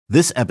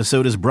This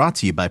episode is brought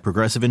to you by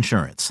Progressive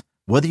Insurance.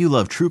 Whether you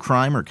love true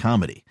crime or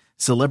comedy,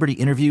 celebrity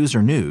interviews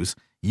or news,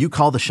 you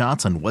call the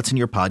shots on what's in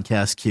your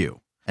podcast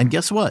queue. And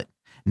guess what?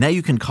 Now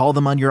you can call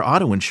them on your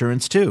auto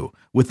insurance too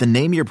with the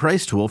Name Your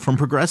Price tool from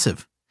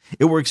Progressive.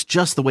 It works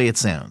just the way it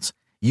sounds.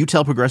 You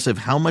tell Progressive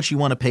how much you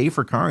want to pay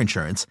for car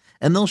insurance,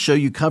 and they'll show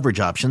you coverage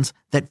options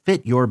that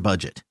fit your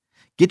budget.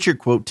 Get your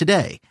quote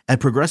today at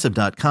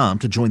Progressive.com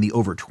to join the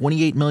over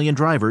 28 million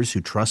drivers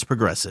who trust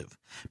Progressive.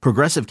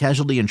 Progressive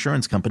Casualty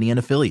Insurance Company and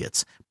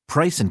Affiliates.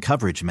 Price and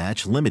coverage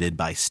match limited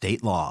by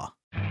state law.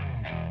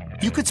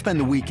 You could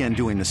spend the weekend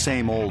doing the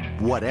same old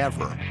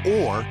whatever,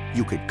 or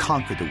you could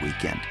conquer the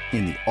weekend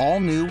in the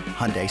all-new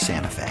Hyundai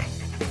Santa Fe.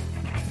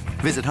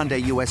 Visit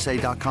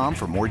HyundaiUSA.com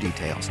for more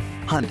details.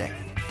 Hyundai,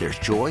 there's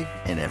joy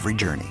in every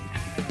journey.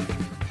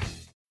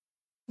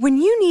 When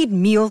you need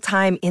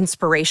mealtime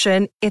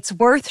inspiration, it's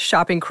worth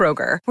shopping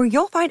Kroger, where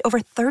you'll find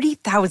over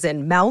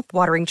 30,000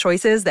 mouth-watering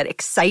choices that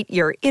excite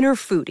your inner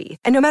foodie.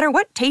 And no matter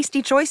what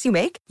tasty choice you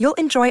make, you'll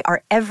enjoy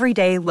our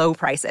everyday low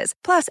prices,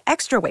 plus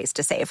extra ways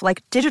to save,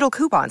 like digital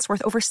coupons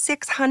worth over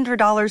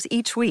 $600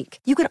 each week.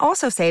 You can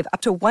also save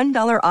up to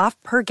 $1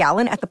 off per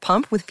gallon at the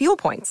pump with fuel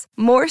points.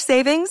 More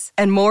savings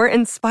and more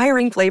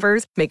inspiring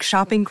flavors make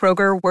shopping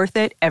Kroger worth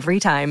it every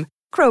time.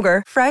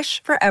 Kroger,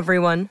 fresh for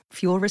everyone.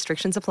 Fuel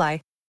restrictions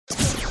apply.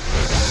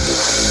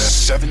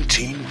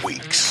 17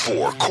 weeks,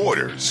 4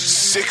 quarters,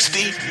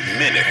 60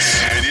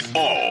 minutes, and it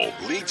all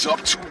leads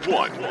up to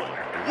one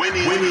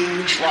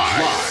winning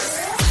drive.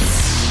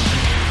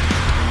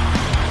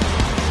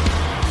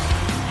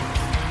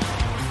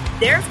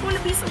 There's going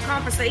to be some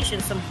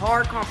conversations, some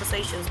hard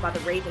conversations by the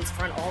Ravens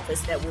front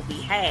office that will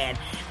be had.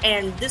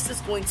 And this is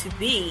going to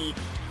be,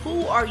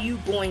 who are you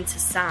going to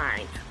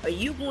sign? Are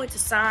you going to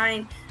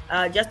sign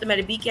Justin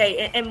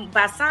Madubuike? And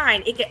by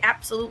sign, it could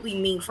absolutely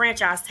mean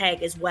franchise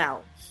tag as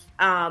well.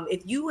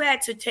 If you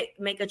had to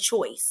make a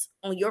choice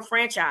on your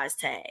franchise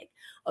tag,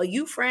 are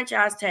you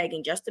franchise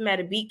tagging Justin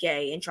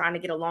Madubuike and trying to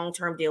get a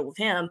long-term deal with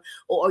him,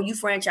 or are you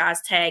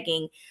franchise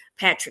tagging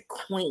Patrick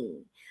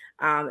Queen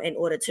in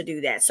order to do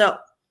that? So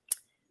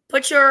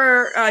put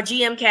your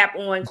GM cap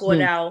on,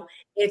 Cordell.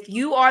 If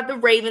you are the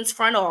Ravens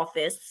front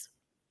office,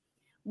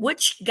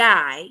 which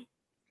guy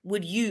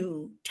would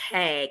you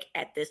tag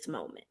at this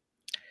moment?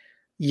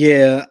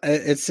 Yeah,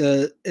 it's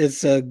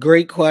a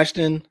great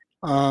question.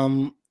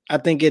 I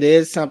think it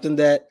is something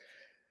that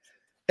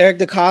Eric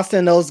DeCosta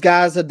and those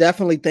guys are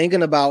definitely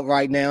thinking about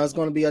right now. It's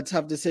going to be a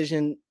tough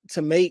decision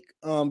to make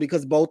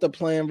because both are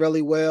playing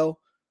really well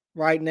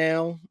right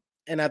now.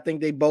 And I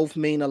think they both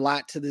mean a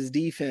lot to this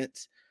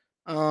defense.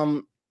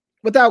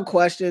 Without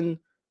question,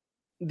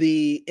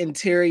 the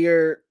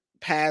interior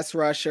pass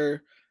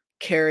rusher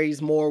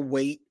carries more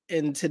weight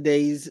in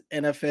today's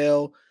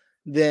NFL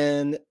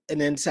than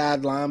an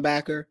inside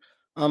linebacker,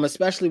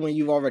 especially when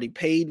you've already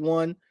paid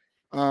one.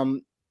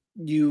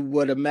 You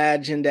would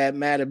imagine that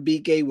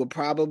Madubuike would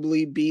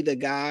probably be the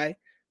guy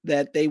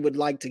that they would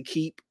like to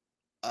keep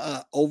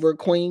over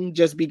Queen,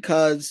 just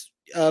because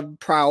of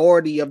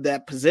priority of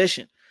that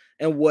position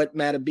and what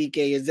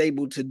Madubuike is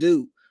able to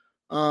do.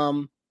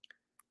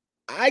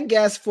 I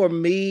guess for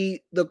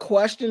me, the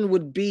question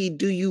would be,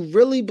 do you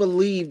really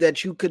believe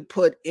that you could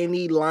put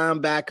any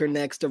linebacker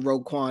next to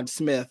Roquan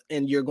Smith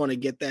and you're going to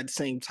get that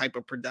same type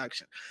of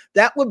production?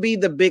 That would be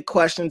the big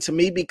question to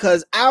me,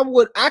 because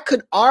I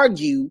could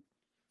argue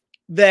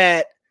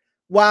that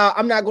while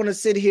I'm not going to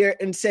sit here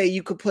and say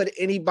you could put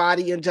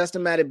anybody in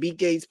Justin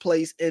Madubuike's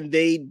place and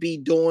they'd be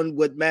doing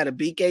what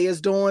Madubuike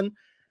is doing,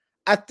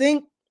 I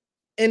think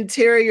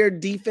interior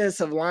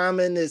defensive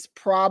lineman is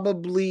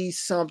probably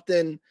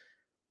something,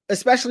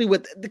 especially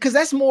because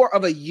that's more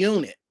of a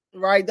unit,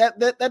 right?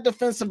 That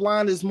defensive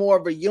line is more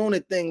of a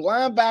unit thing.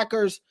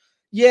 Linebackers,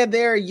 yeah,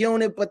 they're a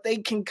unit, but they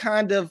can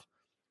kind of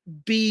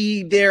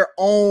be their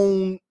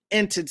own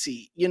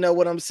entity. You know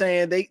what I'm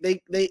saying?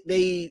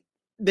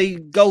 They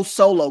go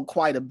solo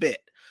quite a bit.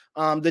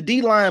 The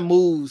D-line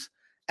moves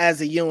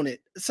as a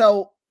unit.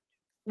 So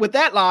with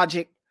that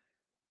logic,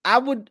 I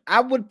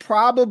would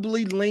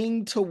probably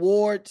lean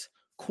towards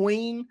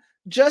Queen,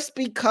 just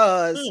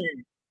because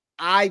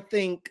I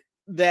think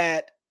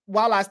that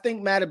while I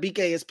think Madubuike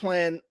is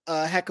playing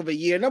a heck of a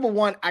year, number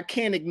one, I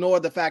can't ignore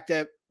the fact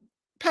that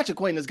Patrick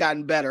Queen has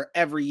gotten better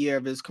every year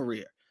of his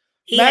career.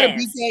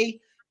 Madubuike,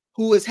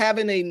 who is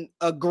having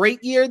a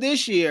great year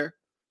this year,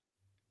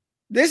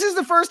 this is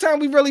the first time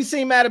we've really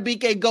seen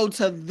Madubuike go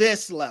to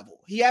this level.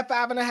 He had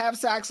 5.5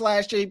 sacks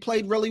last year. He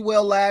played really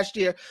well last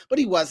year, but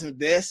he wasn't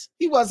this.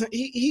 He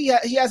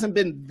hasn't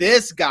been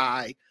this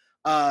guy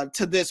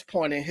to this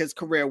point in his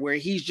career where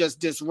he's just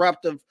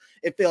disruptive.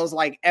 It feels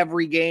like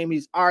every game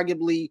he's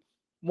arguably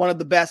one of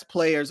the best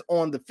players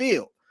on the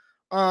field.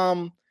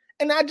 And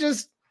I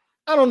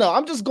don't know.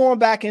 I'm just going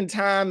back in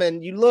time,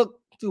 and you look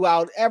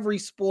throughout every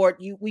sport,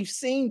 we've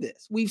seen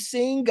this. We've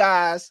seen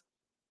guys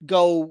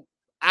go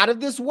out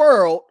of this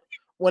world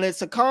when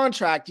it's a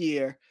contract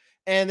year,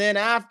 and then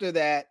after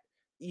that,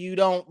 you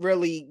don't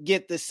really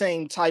get the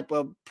same type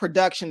of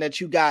production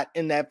that you got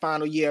in that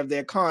final year of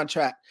their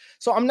contract.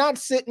 So I'm not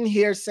sitting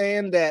here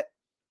saying that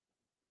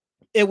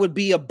it would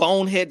be a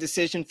bonehead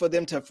decision for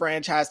them to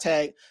franchise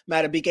tag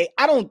Madubuike.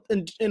 I don't,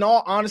 in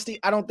all honesty,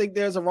 I don't think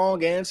there's a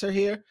wrong answer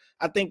here.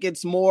 I think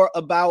it's more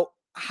about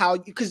how,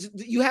 because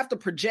you have to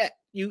project.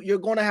 You're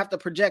going to have to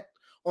project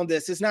on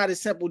this. It's not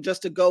as simple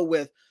just to go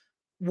with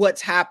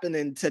what's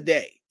happening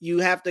today. You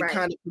have to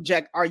kind of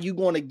project, are you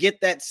going to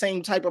get that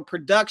same type of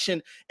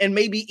production and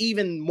maybe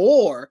even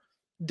more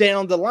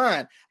down the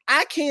line?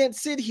 I can't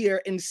sit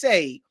here and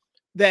say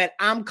that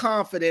I'm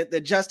confident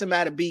that Justin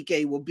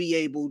Madubuike will be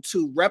able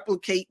to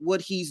replicate what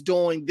he's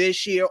doing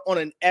this year on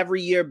an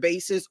every year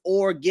basis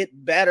or get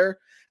better.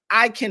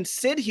 I can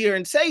sit here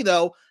and say,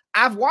 though,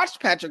 I've watched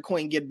Patrick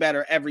Queen get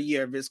better every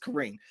year of his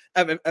career.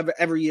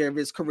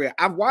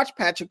 I've watched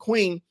Patrick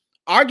Queen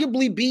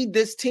arguably be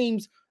this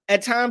team's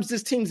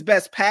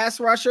best pass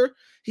rusher.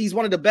 He's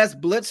one of the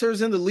best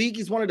blitzers in the league.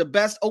 He's one of the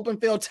best open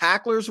field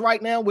tacklers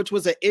right now, which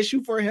was an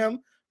issue for him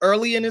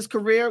early in his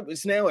career.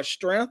 It's now a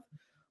strength.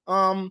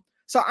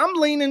 So I'm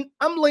leaning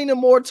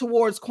more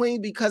towards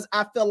Queen because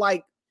I feel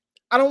like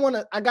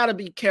I got to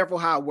be careful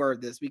how I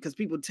word this because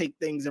people take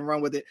things and run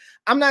with it.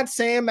 I'm not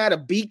saying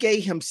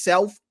Madubuike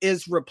himself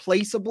is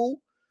replaceable,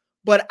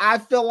 but I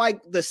feel like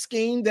the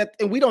scheme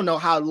and we don't know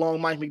how long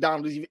Mike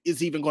Macdonald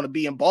is even going to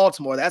be in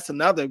Baltimore. That's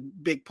another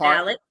big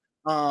part.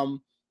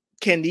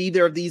 Can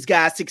either of these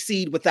guys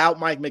succeed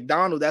without Mike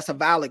Macdonald? That's a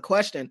valid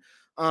question.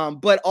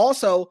 But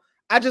also,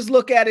 I just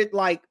look at it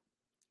like,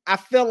 I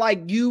feel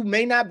like you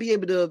may not be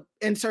able to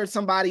insert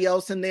somebody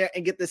else in there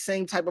and get the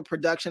same type of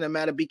production that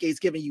Madubuike is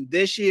giving you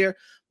this year.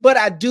 But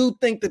I do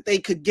think that they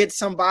could get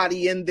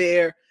somebody in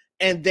there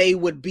and they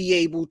would be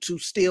able to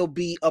still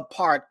be a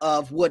part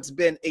of what's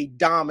been a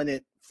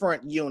dominant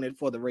front unit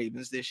for the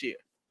Ravens this year.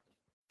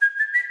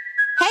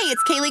 Hey,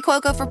 it's Kaylee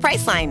Cuoco for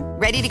Priceline.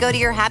 Ready to go to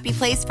your happy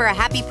place for a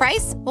happy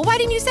price? Well, why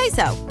didn't you say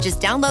so? Just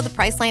download the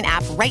Priceline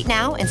app right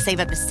now and save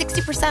up to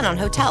 60% on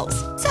hotels.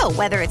 So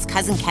whether it's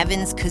Cousin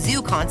Kevin's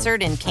Kazoo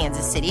Concert in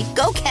Kansas City,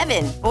 go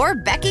Kevin, or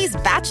Becky's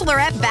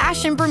Bachelorette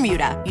Bash in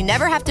Bermuda, you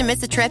never have to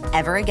miss a trip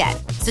ever again.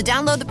 So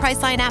download the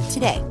Priceline app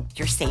today.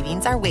 Your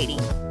savings are waiting.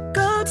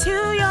 Go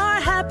to your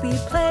happy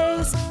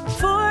place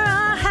for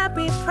a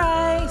happy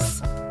price.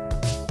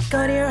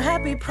 Go to your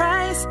happy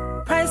price,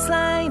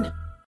 Priceline.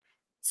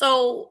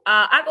 So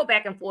I go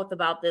back and forth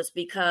about this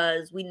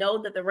because we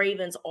know that the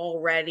Ravens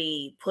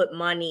already put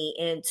money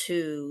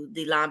into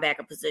the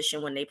linebacker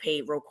position when they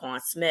paid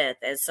Roquan Smith.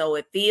 And so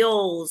it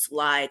feels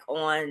like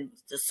on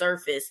the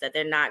surface that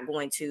they're not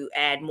going to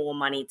add more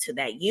money to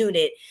that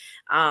unit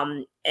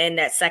and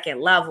that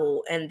second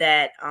level and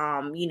that,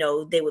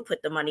 they would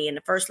put the money in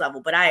the first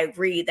level. But I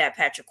agree that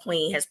Patrick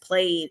Queen has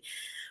played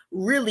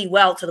really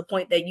well to the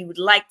point that you would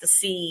like to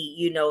see,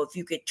 if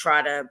you could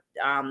try to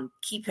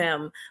keep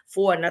him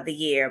for another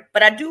year.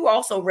 But I do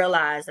also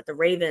realize that the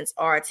Ravens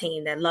are a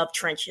team that love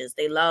trenches.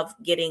 They love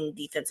getting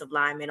defensive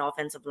linemen,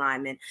 offensive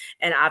linemen,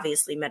 and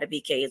obviously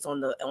Madubuike is on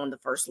the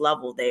first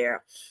level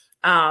there.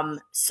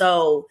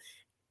 So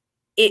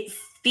it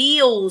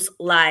feels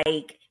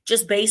like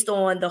just based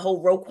on the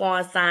whole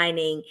Roquan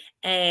signing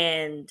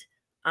and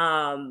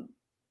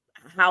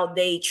how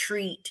they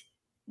treat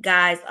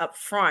guys up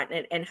front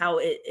and how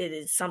it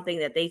is something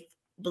that they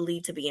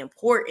believe to be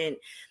important,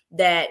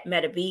 that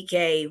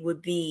Madubuike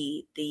would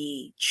be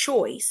the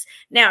choice.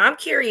 Now, I'm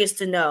curious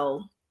to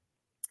know,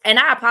 and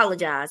I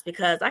apologize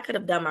because I could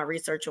have done my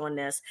research on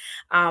this,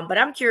 but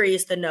I'm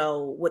curious to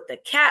know what the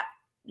cap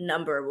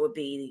number would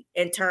be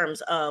in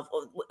terms of,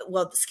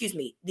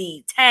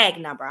 the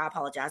tag number. I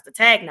apologize, the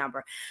tag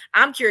number.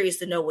 I'm curious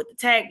to know what the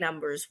tag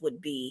numbers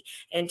would be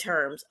in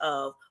terms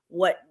of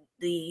what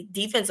the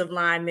defensive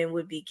lineman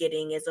would be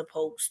getting as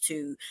opposed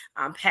to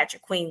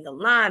Patrick Queen, the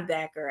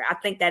linebacker. I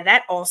think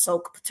that also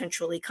could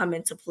potentially come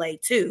into play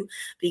too,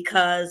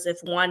 because if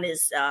one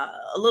is a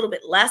little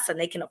bit less and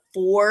they can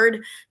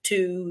afford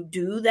to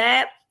do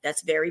that,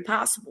 that's very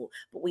possible.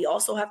 But we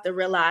also have to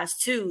realize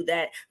too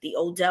that the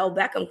Odell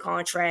Beckham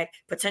contract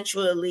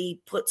potentially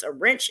puts a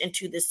wrench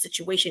into this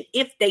situation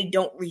if they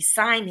don't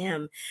re-sign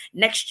him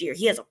next year.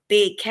 He has a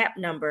big cap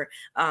number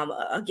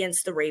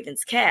against the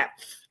Ravens cap.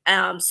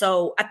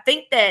 So I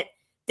think that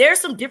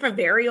there's some different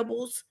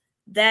variables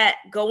that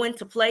go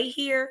into play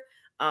here.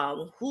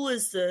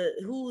 Who's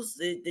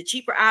the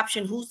cheaper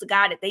option? Who's the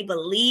guy that they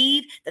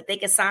believe that they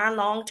can sign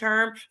long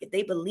term? If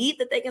they believe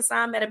that they can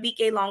sign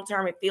Madubuike long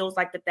term, it feels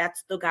like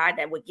that's the guy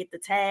that would get the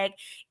tag.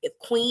 If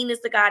Queen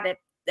is the guy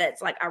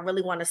that's like, I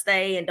really want to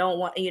stay and don't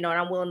want, and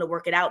I'm willing to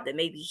work it out, that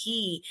maybe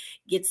he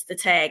gets the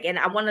tag. And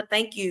I want to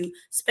thank you,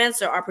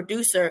 Spencer, our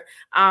producer.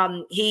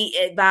 He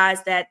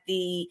advised that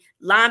the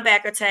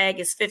linebacker tag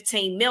is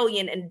 $15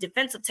 million and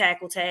defensive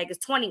tackle tag is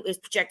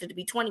projected to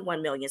be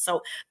 $21 million.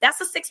 So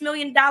that's a $6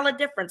 million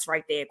difference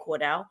right there,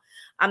 Cordell.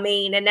 I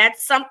mean, and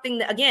that's something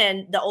that,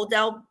 again, the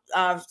Odell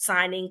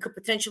signing could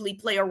potentially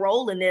play a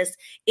role in this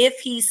if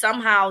he's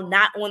somehow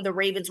not on the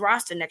Ravens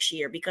roster next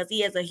year, because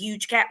he has a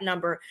huge cap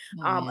number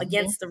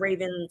against the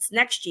Ravens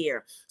next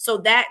year. So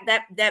that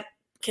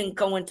can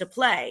go into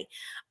play.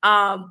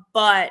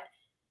 But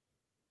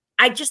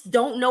I just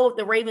don't know if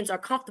the Ravens are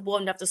comfortable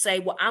enough to say,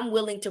 well, I'm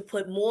willing to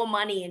put more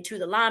money into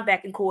the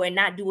linebacking core and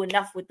not do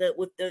enough with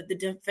the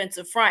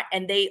defensive front.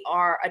 And they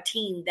are a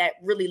team that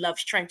really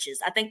loves trenches.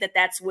 I think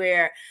that's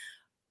where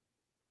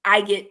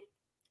I'm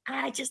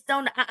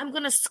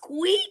going to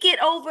squeak it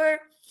over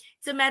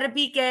to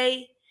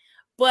Madubuike.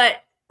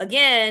 But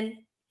again,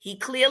 he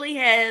clearly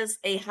has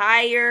a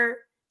higher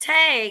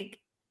tag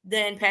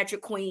than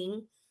Patrick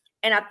Queen.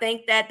 And I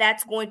think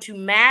that's going to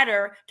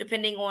matter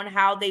depending on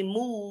how they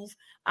move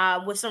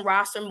with some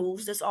roster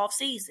moves this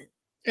offseason.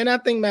 And I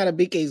think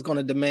Madubuike is going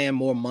to demand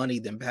more money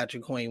than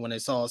Patrick Queen when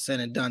it's all said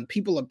and done.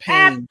 People are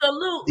paying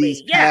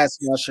these pass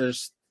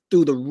rushers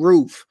through the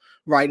roof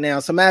right now.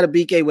 So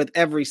Madubuike with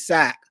every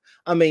sack,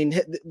 I mean,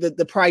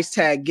 the price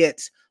tag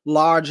gets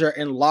larger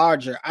and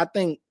larger. I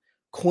think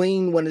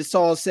Queen, when it's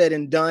all said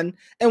and done,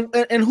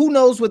 and who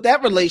knows what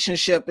that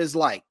relationship is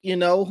like, you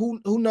know,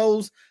 who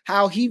knows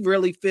how he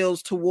really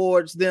feels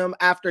towards them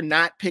after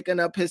not picking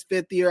up his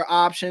 5th-year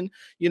option,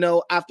 you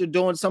know, after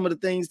doing some of the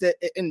things that,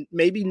 and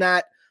maybe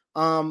not,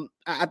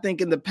 I think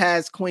in the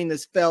past, Queen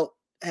has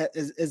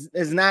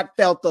not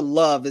felt the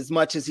love as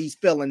much as he's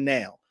feeling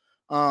now.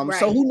 Right.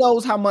 So who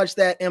knows how much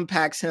that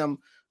impacts him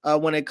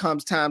when it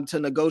comes time to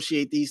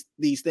negotiate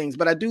these things.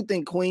 But I do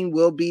think Queen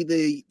will be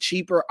the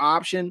cheaper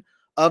option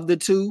of the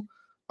two.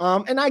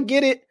 And I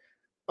get it,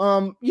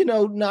 you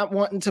know, not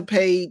wanting to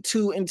pay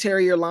 2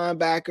 interior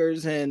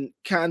linebackers and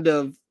kind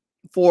of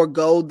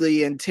forego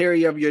the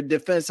interior of your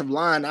defensive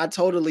line. I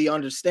totally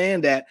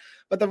understand that.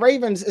 But the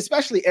Ravens,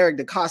 especially Eric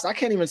DeCosta, I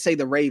can't even say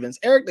the Ravens.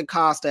 Eric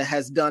DeCosta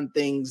has done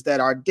things that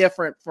are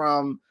different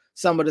from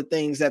some of the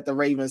things that the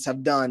Ravens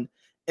have done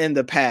in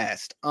the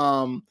past.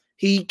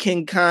 He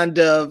can kind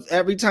of,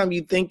 every time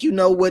you think you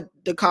know what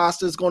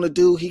DeCosta is going to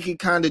do, he can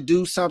kind of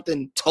do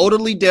something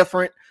totally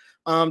different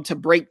to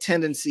break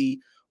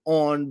tendency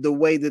on the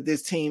way that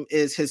this team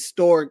is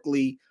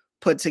historically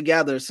put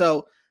together.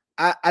 So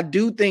I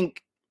do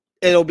think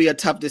it'll be a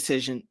tough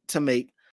decision to make